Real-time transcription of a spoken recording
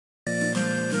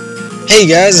Hey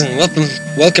guys, and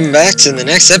welcome back to the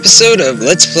next episode of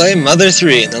Let's Play Mother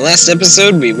 3. In the last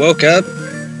episode, we woke up,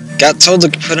 got told to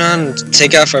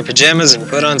take off our pajamas and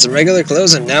put on some regular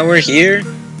clothes, and now we're here,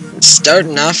 and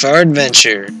starting off our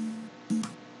adventure.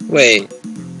 Wait,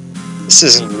 this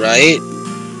isn't right.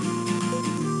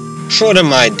 What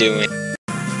am I doing?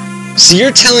 So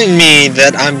you're telling me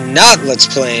that I'm not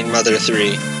Let's Playing Mother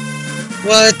 3?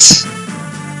 What?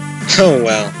 Oh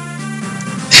well.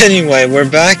 Anyway, we're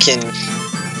back, and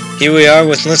here we are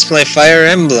with Let's Play Fire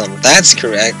Emblem. That's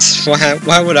correct.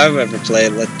 Why would I ever play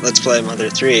Let's Play Mother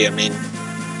 3? I mean,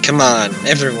 come on,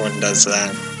 everyone does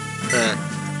that.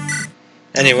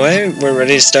 Anyway, we're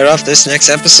ready to start off this next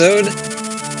episode.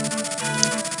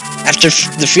 After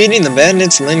defeating the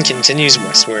bandits, Lynn continues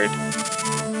westward.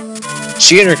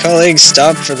 She and her colleagues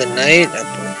stop for the night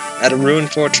at a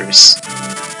ruined fortress.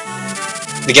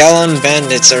 The Gallon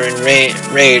bandits are in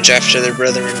rage after their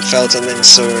brethren fell to Lynn's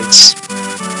swords.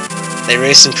 They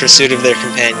race in pursuit of their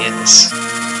companions.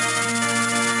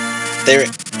 Their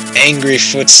angry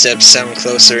footsteps sound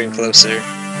closer and closer.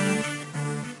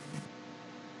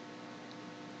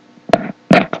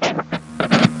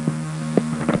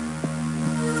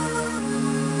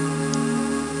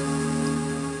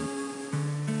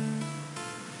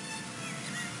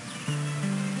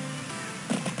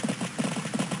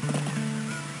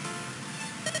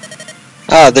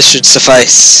 Ah, this should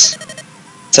suffice.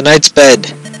 Tonight's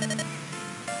bed.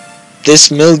 This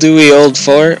mildewy old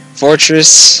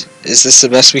fortress, is this the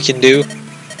best we can do?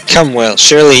 Come, Will,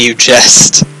 surely you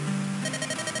jest.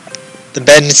 The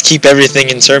bandits keep everything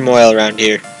in turmoil around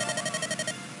here.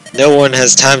 No one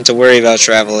has time to worry about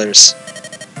travelers.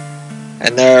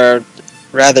 And there are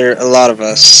rather a lot of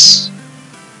us.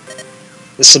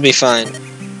 This'll be fine.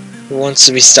 Who wants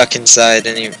to be stuck inside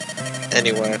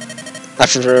anywhere? I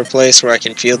prefer a place where I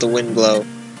can feel the wind blow.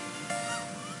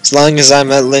 As long as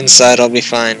I'm at Lynn's side, I'll be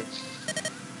fine.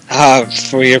 Ah,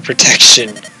 for your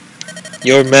protection.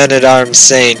 Your man-at-arms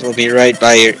saint will be right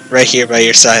here by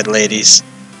your side, ladies.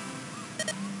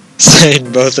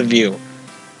 Saint, both of you.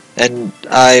 And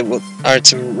I are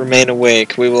to remain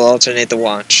awake. We will alternate the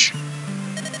watch.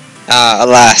 Ah,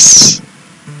 alas.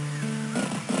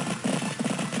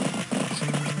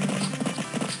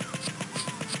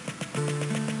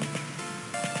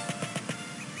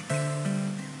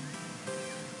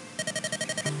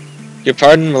 Your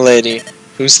pardon, milady.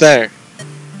 Who's there?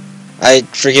 I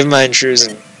forgive my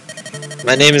intrusion.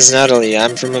 My name is Natalie.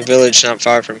 I'm from a village not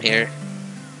far from here.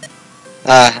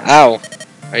 Ow.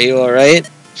 Are you alright?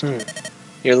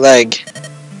 Your leg.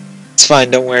 It's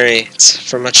fine, don't worry. It's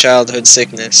from a childhood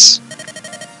sickness.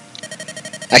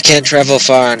 I can't travel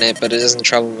far on it, but it doesn't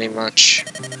trouble me much.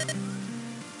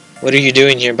 What are you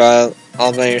doing here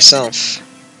all by yourself?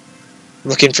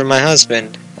 Looking for my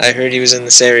husband. I heard he was in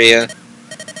this area.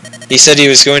 He said he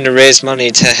was going to raise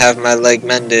money to have my leg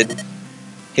mended.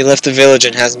 He left the village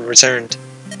and hasn't returned.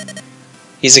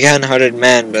 He's a kind-hearted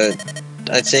man, but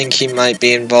I think he might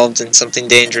be involved in something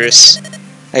dangerous.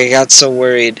 I got so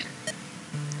worried.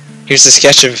 Here's a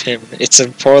sketch of him. It's a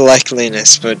poor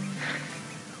likeliness, but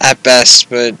at best,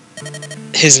 but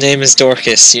his name is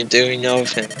Dorcas. You do know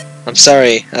of him? I'm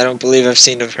sorry, I don't believe I've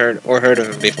seen or heard of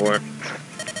him before.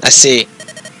 I see.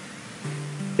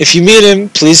 If you meet him,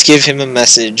 please give him a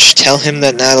message. Tell him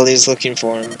that Natalie's looking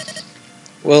for him.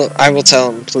 Well, I will tell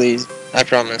him, please. I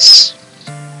promise.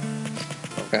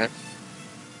 Okay.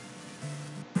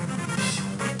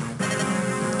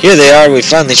 Here they are. We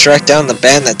finally tracked down the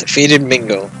band that defeated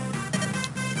Mingo.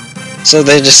 So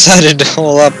they decided to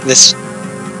hole up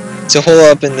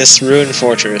in this ruined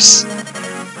fortress.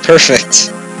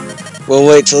 Perfect. We'll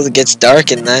wait till it gets dark,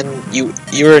 and then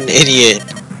you're an idiot.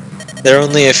 There are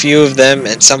only a few of them,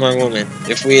 and some are women.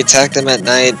 If we attack them at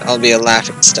night, I'll be a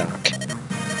laughingstock.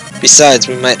 Besides,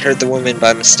 we might hurt the women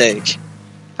by mistake.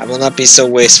 I will not be so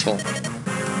wasteful.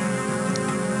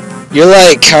 You're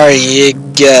like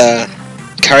Karyiga.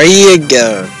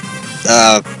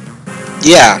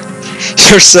 Yeah.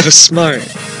 You're so smart.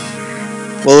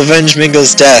 We'll avenge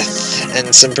Mingo's death,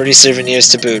 and some pretty souvenirs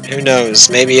to boot. Who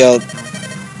knows, maybe I'll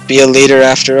be a leader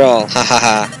after all. Ha ha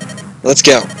ha. Let's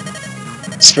go.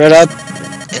 Spread out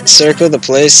and circle the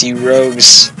place, you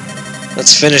rogues.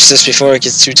 Let's finish this before it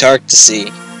gets too dark to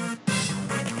see.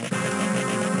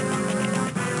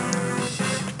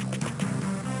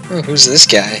 Oh, who's this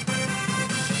guy?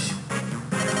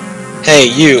 Hey,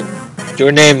 you.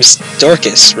 Your name's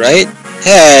Dorcas, right?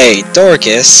 Hey,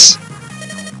 Dorcas.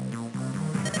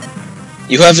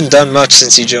 You haven't done much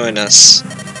since you joined us.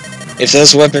 If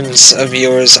those weapons of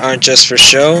yours aren't just for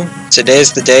show,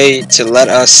 today's the day to let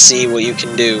us see what you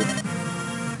can do.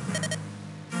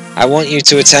 I want you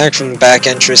to attack from the back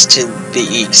entrance to the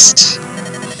east.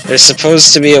 There's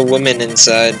supposed to be a woman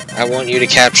inside. I want you to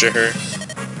capture her.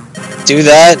 Do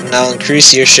that, and I'll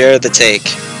increase your share of the take.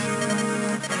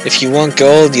 If you want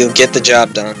gold, you'll get the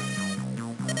job done.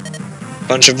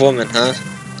 Bunch of women, huh?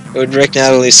 It would break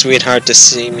Natalie's sweetheart to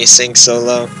see me sink so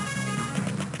low.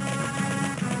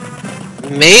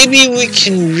 Maybe we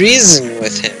can reason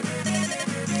with him.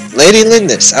 Lady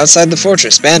Lindis, outside the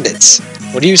fortress, bandits.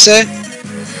 What do you say?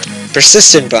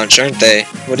 Persistent bunch, aren't they?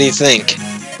 What do you think?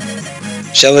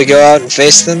 Shall we go out and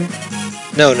face them?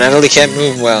 No, Natalie can't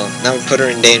move well. That would put her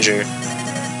in danger.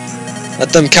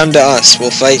 Let them come to us.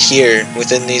 We'll fight here,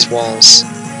 within these walls.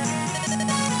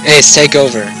 Ace, take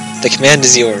over. The command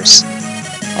is yours.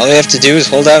 All we have to do is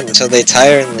hold out until they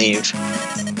tire and leave.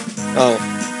 Oh.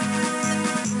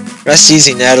 Rest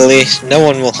easy, Natalie. No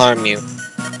one will harm you.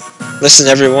 Listen,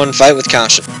 everyone, fight with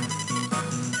caution.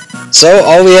 So,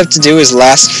 all we have to do is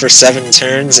last for 7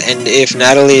 turns, and if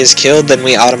Natalie is killed, then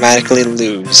we automatically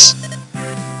lose.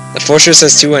 The fortress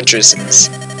has 2 entrances.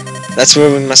 That's where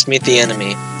we must meet the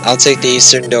enemy. I'll take the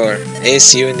eastern door.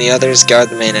 Ace, you and the others guard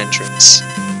the main entrance.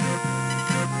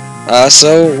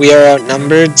 So, we are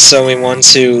outnumbered, so we want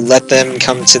to let them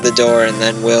come to the door, and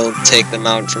then we'll take them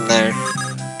out from there.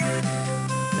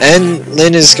 And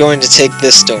Lynn is going to take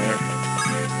this door.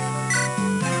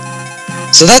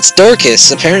 So that's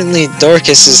Dorcas. Apparently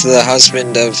Dorcas is the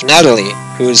husband of Natalie,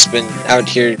 who's been out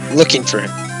here looking for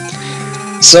him.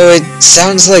 So it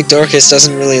sounds like Dorcas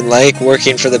doesn't really like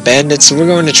working for the bandits, so we're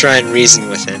going to try and reason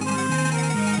with him.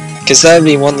 Because that would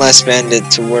be one less bandit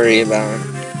to worry about.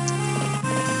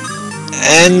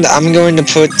 And I'm going to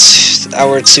put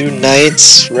our 2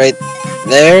 knights right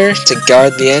there to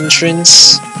guard the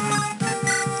entrance.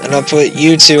 And I'll put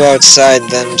you 2 outside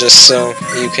then, just so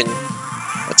you can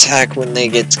attack when they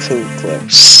get too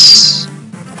close.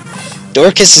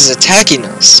 Dorcas is attacking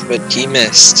us, but he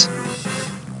missed.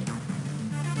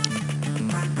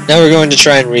 Now we're going to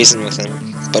try and reason with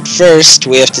him. But first,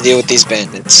 we have to deal with these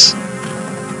bandits.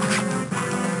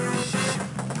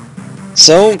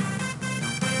 So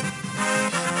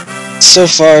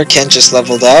far, Kent just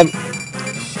leveled up.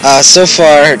 So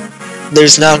far,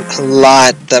 there's not a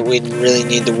lot that we really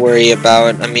need to worry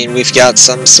about. I mean, we've got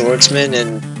some swordsmen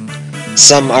and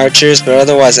some archers, but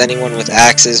otherwise anyone with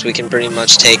axes we can pretty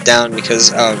much take down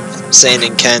because of Zane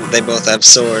and Kent, they both have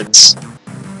swords.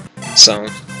 So.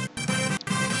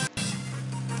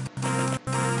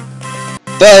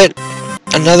 But,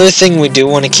 another thing we do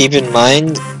want to keep in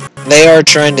mind, they are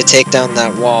trying to take down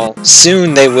that wall.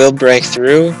 Soon they will break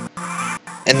through,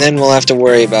 and then we'll have to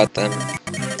worry about them.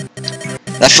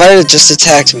 That fighter just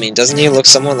attacked me. Doesn't he look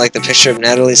somewhat like the picture of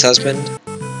Natalie's husband?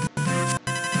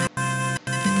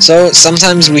 So,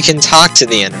 sometimes we can talk to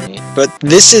the enemy, but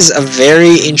this is a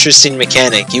very interesting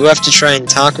mechanic. You have to try and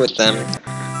talk with them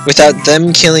without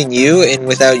them killing you and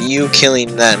without you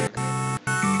killing them.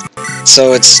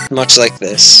 So it's much like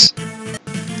this.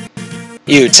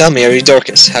 You, tell me, are you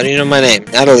Dorcas? How do you know my name?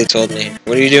 Natalie told me.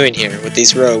 What are you doing here with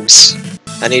these rogues?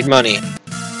 I need money.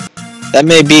 That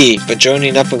may be, but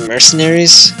joining up with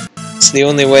mercenaries? It's the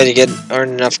only way to earn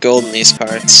enough gold in these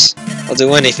parts. I'll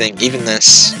do anything, even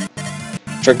this.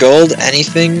 For gold,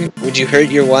 anything? Would you hurt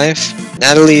your wife?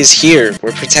 Natalie is here.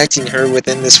 We're protecting her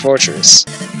within this fortress.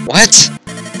 What?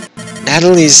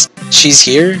 She's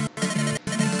here?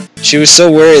 She was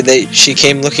so worried that she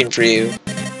came looking for you.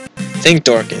 Think,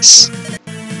 Dorcas.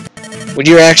 Would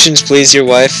your actions please your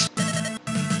wife?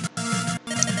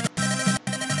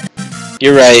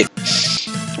 You're right.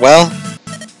 Well,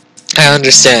 I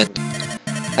understand.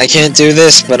 I can't do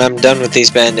this, but I'm done with these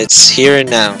bandits, here and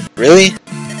now. Really?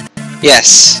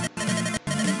 Yes.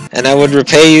 And I would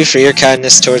repay you for your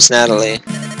kindness towards Natalie.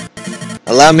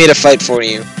 Allow me to fight for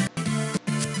you.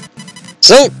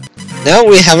 So, now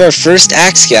we have our first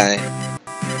axe guy.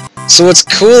 So what's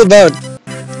cool about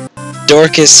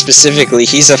Dorcas specifically,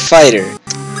 he's a fighter.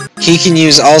 He can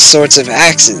use all sorts of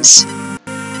axes.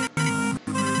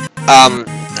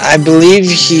 I believe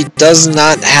he does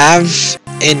not have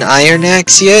an iron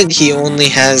axe yet. He only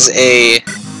has a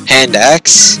hand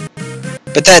axe.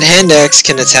 But that hand axe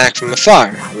can attack from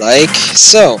afar, like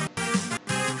so.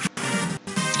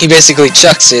 He basically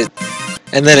chucks it,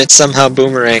 and then it somehow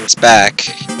boomerangs back,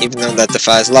 even though that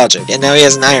defies logic. And now he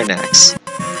has an iron axe.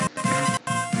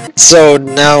 So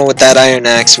now with that iron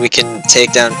axe, we can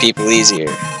take down people easier.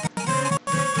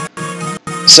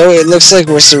 So it looks like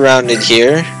we're surrounded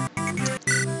here.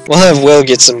 We'll have Will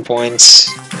get some points.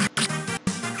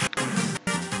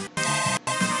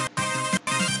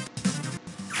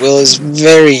 Will is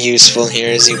very useful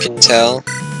here, as you can tell.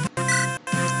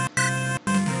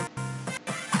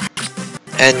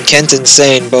 and Kent and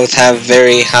Sane both have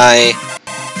very high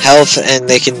health, and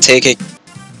they can take a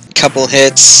couple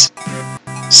hits,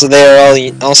 so they are all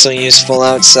also useful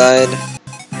outside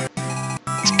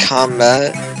of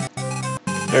combat.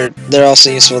 Or they're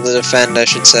also useful to defend, I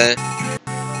should say.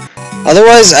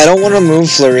 Otherwise, I don't want to move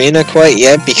Florina quite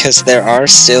yet because there are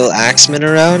still axemen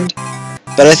around.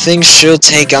 But I think she'll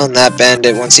take on that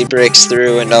bandit once he breaks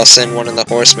through, and I'll send one of the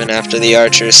horsemen after the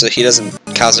archer so he doesn't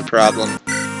cause a problem.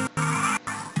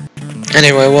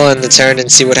 Anyway, we'll end the turn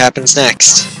and see what happens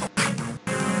next.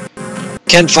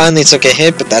 Kent finally took a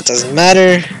hit, but that doesn't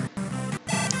matter.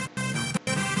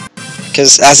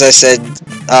 Because, as I said,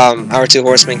 our two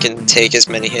horsemen can take as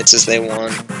many hits as they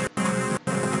want.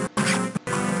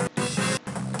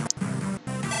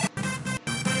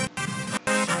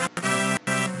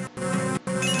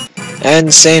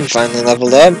 And Sane finally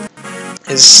leveled up.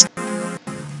 His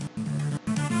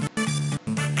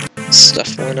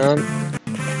stuff went up.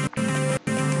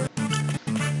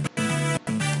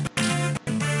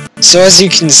 So as you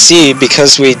can see,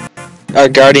 because we are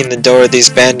guarding the door, these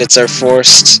bandits are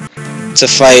forced to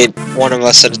fight one of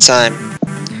us at a time.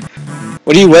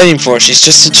 What are you waiting for? She's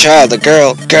just a child, a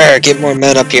girl. Grr, get more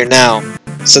men up here now.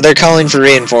 So they're calling for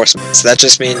reinforcements. That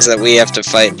just means that we have to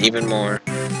fight even more.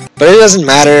 But it doesn't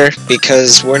matter,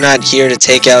 because we're not here to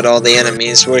take out all the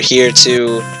enemies. We're here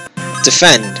to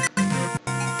defend.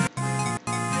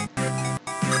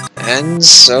 And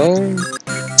so,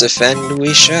 defend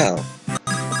we shall.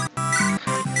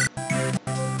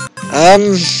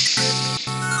 I'm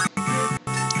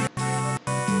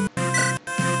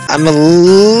a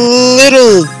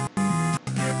little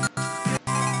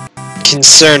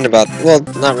concerned about, well,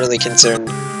 not really concerned.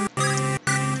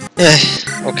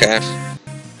 Okay.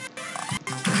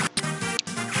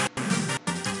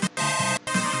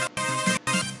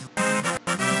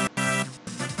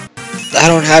 I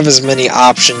don't have as many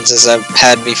options as I've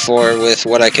had before with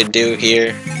what I could do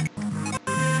here.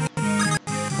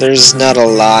 There's not a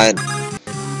lot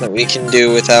that we can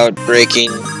do without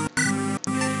breaking...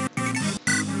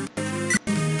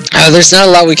 there's not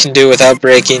a lot we can do without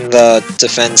breaking the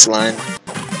defense line.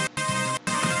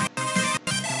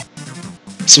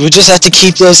 So we just have to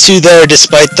keep those two there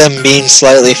despite them being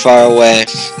slightly far away.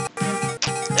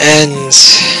 And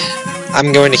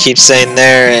I'm going to keep staying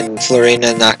there, and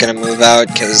Florina not going to move out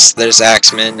because there's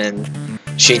axemen and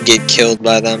she'd get killed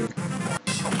by them.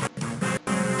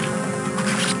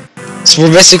 So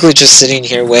we're basically just sitting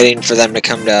here waiting for them to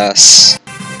come to us.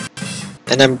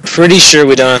 And I'm pretty sure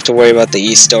we don't have to worry about the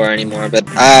east door anymore, but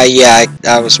yeah,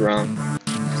 I was wrong.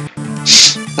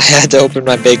 I had to open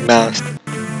my big mouth.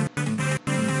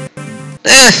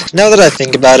 Now that I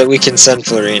think about it, we can send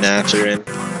Florina after him.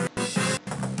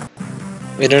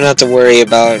 We don't have to worry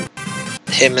about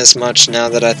him as much now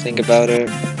that I think about it.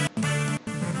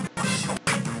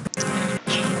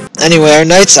 Anyway, our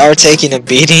knights are taking a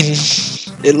beating,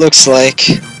 it looks like.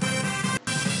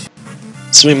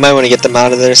 So we might want to get them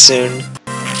out of there soon.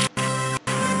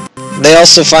 They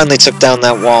also finally took down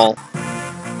that wall.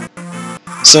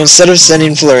 So instead of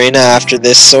sending Florina after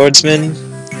this swordsman,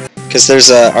 because there's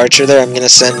an archer there, I'm going to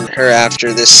send her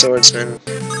after this swordsman.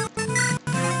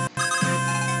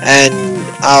 And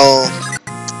I'll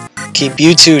keep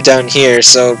you two down here,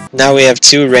 so now we have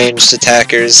two ranged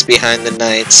attackers behind the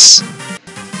knights.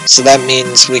 So that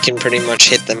means we can pretty much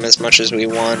hit them as much as we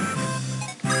want.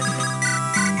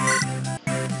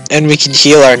 And we can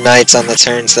heal our knights on the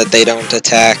turns that they don't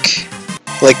attack.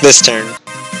 Like this turn.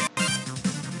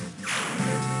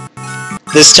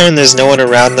 This turn there's no one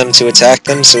around them to attack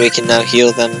them, so we can now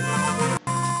heal them.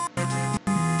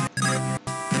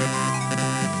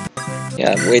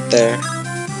 Yeah, wait there.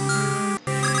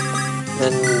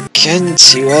 Then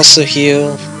Kent, you also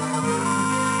heal.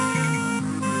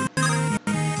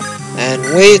 And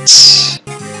wait.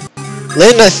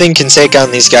 Lynn, I think, can take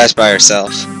on these guys by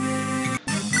herself.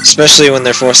 Especially when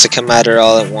they're forced to come at her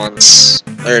all at once.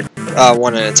 Or,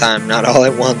 one at a time, not all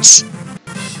at once.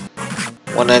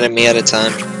 One enemy at a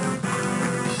time.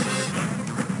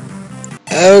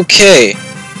 Okay.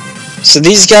 So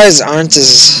these guys aren't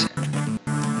as...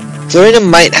 Florina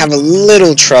might have a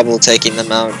little trouble taking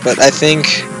them out, but I think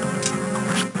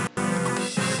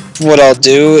what I'll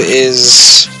do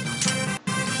is...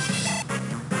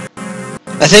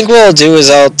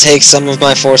 I'll take some of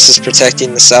my forces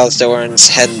protecting the south door and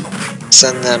send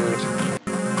them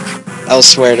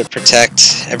elsewhere to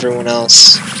protect everyone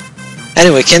else.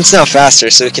 Anyway, Kent's now faster,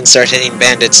 so he can start hitting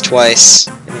bandits twice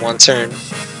in one turn.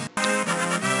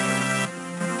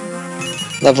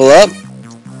 Level up.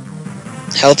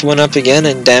 Health went up again,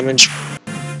 and damage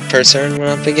per turn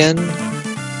went up again.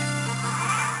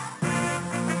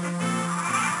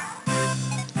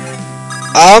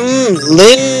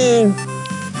 Lynn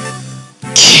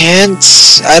can't...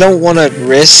 I don't want to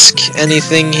risk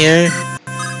anything here,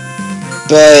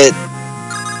 but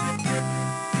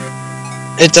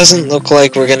it doesn't look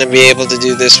like we're going to be able to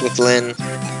do this with Lynn.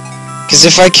 Because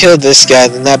if I kill this guy,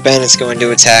 then that bandit's going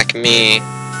to attack me,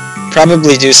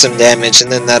 probably do some damage,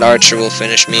 and then that archer will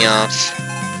finish me off.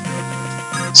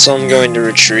 So I'm going to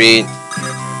retreat.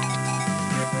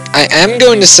 I am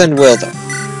going to send Will, though.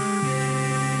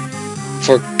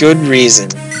 For good reason.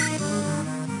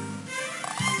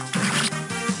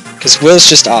 Because Will's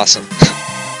just awesome.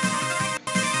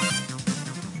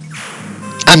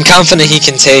 I'm confident he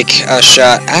can take a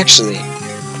shot. Actually,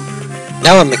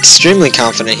 now I'm extremely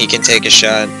confident he can take a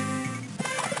shot.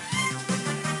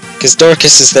 Because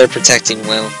Dorcas is there protecting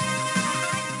Will.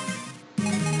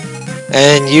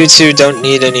 And you two don't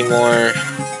need any more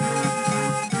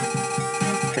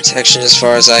protection as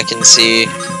far as I can see.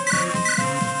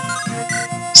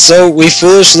 So, we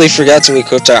foolishly forgot to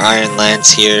equip our Iron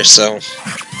Lance here, so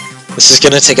this is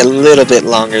going to take a little bit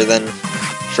longer than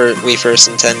we first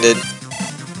intended.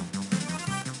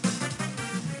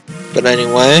 But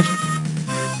anyway,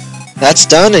 that's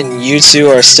done, and you two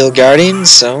are still guarding,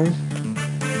 so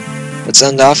let's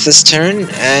end off this turn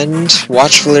and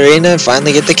watch Florina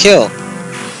finally get the kill.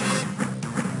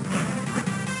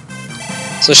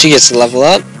 So she gets to level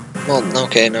up. Well,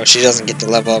 okay, no, she doesn't get to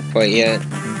level up quite yet.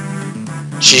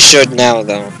 She should now,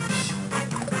 though.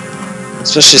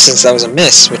 Especially since that was a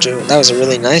miss, that was a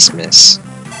really nice miss.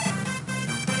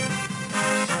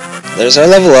 There's our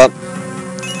level up.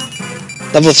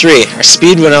 Level 3. Our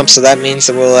speed went up, so that means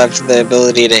that we'll have the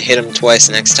ability to hit him twice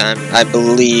next time, I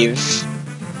believe.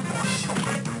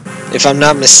 If I'm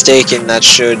not mistaken, that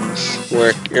should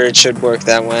work, or it should work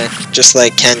that way. Just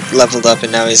like Kent leveled up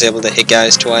and now he's able to hit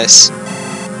guys twice.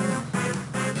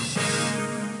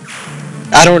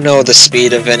 I don't know the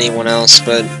speed of anyone else,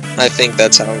 but I think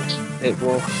that's how it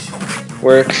will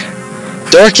work.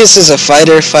 Dorcas is a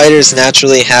fighter. Fighters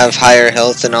naturally have higher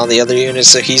health than all the other units,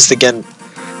 so he's gonna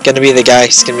be the guy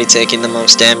who's gonna be taking the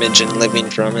most damage and living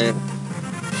from it.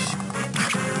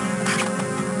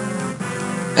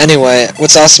 Anyway,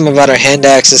 what's awesome about our hand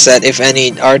axe is that if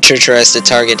any archer tries to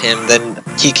target him, then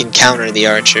he can counter the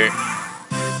archer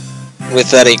with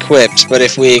that equipped. But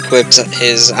if we equipped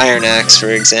his iron axe, for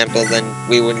example, then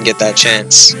we wouldn't get that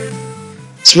chance.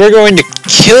 So we're going to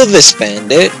kill this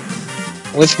bandit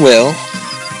with Will,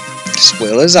 because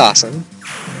Will is awesome.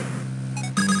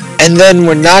 And then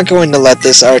we're not going to let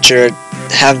this archer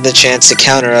have the chance to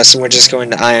counter us, and we're just going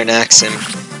to iron axe him.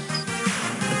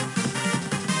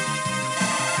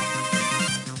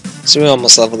 So we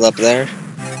almost leveled up there.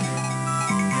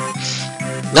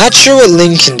 Not sure what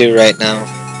Lynn can do right now.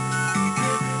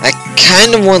 I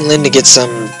kind of want Lynn to get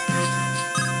some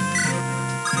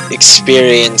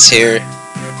experience here.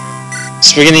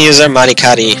 So we're going to use our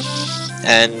Marikari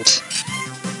and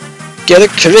get a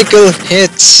critical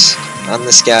hit on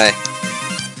this guy.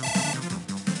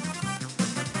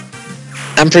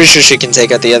 I'm pretty sure she can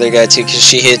take out the other guy too, because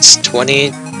she hits 20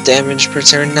 damage per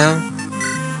turn now.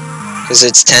 Because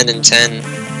it's 10 and 10.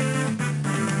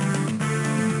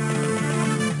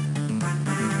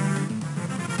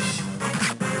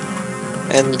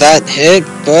 And that hit,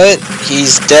 but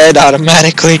he's dead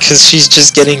automatically because she's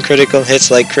just getting critical hits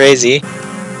like crazy.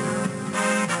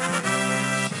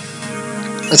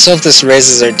 Let's hope this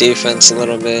raises our defense a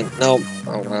little bit. Nope.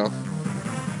 Oh well.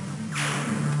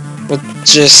 We'll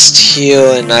just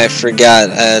heal, and I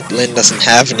forgot Lynn doesn't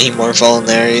have any more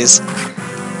vulneraries.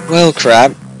 Well,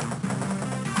 crap.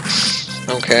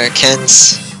 Okay,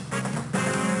 Kent.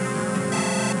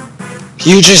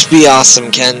 You just be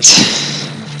awesome, Kent.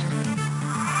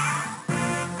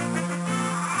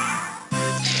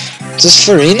 Does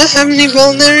Farina have any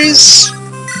vulneraries?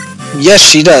 Yes,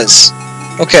 she does.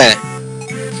 Okay.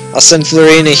 I'll send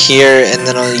Florina here, and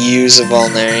then I'll use a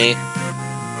vulnerary.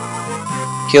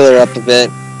 Heal her up a bit.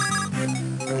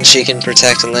 And she can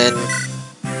protect Lynn.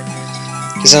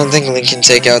 Because I don't think Lynn can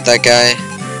take out that guy.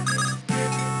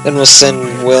 Then we'll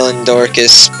send Will and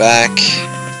Dorcas back.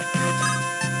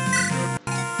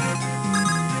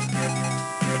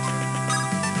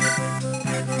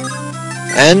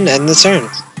 And end the turn.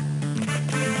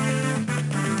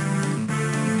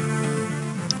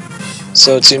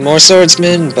 So 2 more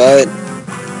swordsmen, but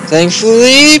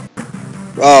thankfully...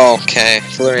 Oh, okay.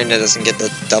 Florina doesn't get the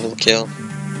double kill.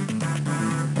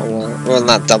 Oh, well,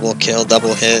 not double kill,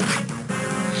 double hit.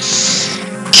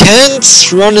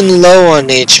 Kent's running low on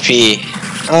HP.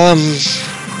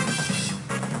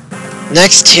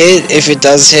 Next hit, if it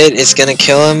does hit, it's gonna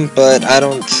kill him, but I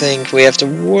don't think we have to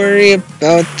worry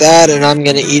about that, and I'm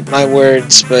gonna eat my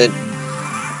words, but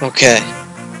Okay.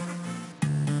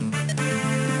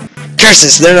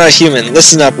 Curses, they're not human.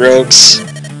 Listen up, rogues.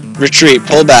 Retreat,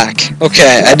 pull back.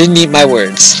 Okay, I didn't eat my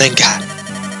words. Thank God.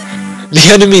 The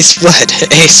enemy's fled.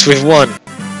 Ace, we've won.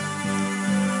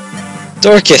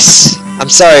 Dorcas. I'm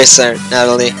sorry, sir,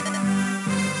 Natalie.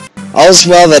 All's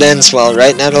well that ends well,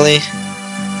 right, Natalie?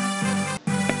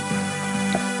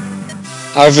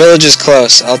 Our village is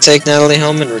close. I'll take Natalie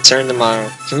home and return tomorrow.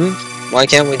 Why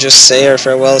can't we just say our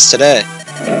farewells today?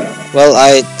 Well,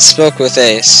 I spoke with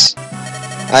Ace.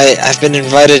 I've been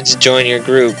invited to join your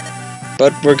group,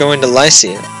 but we're going to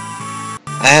Lycia.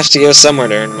 I have to go somewhere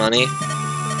to earn money.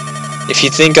 If you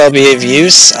think I'll be of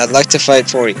use, I'd like to fight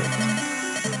for you.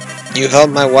 You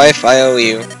helped my wife, I owe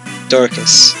you.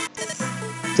 Dorcas.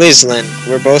 Please, Lynn,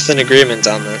 we're both in agreement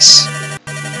on this.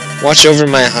 Watch over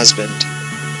my husband.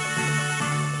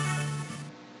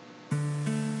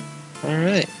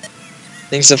 Alright.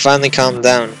 Things have finally calmed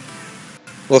down.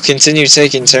 We'll continue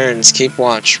taking turns. Keep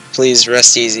watch. Please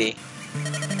rest easy.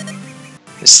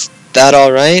 Is that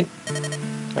alright?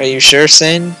 Are you sure,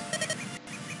 Sane?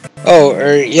 Oh,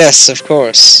 yes, of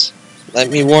course. Let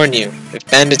me warn you. If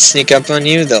bandits sneak up on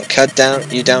you, they'll cut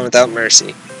you down without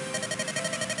mercy.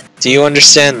 Do you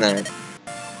understand that?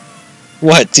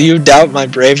 What, do you doubt my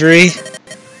bravery?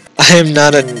 Am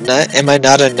I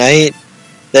not a knight?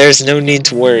 There's no need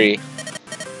to worry.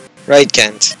 Right,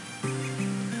 Kent.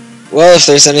 Well, if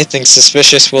there's anything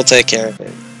suspicious, we'll take care of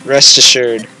it. Rest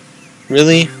assured.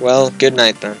 Really? Well, good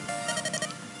night then.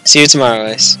 See you tomorrow,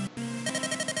 Ace.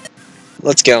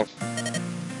 Let's go.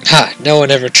 Ha, no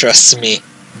one ever trusts me.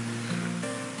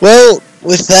 Well,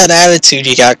 with that attitude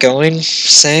you got going,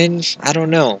 Sane, I don't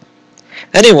know.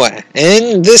 Anyway,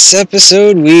 in this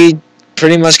episode, we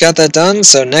pretty much got that done,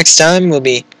 so next time we'll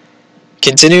be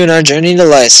continuing our journey to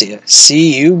Lycia.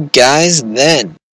 See you guys then.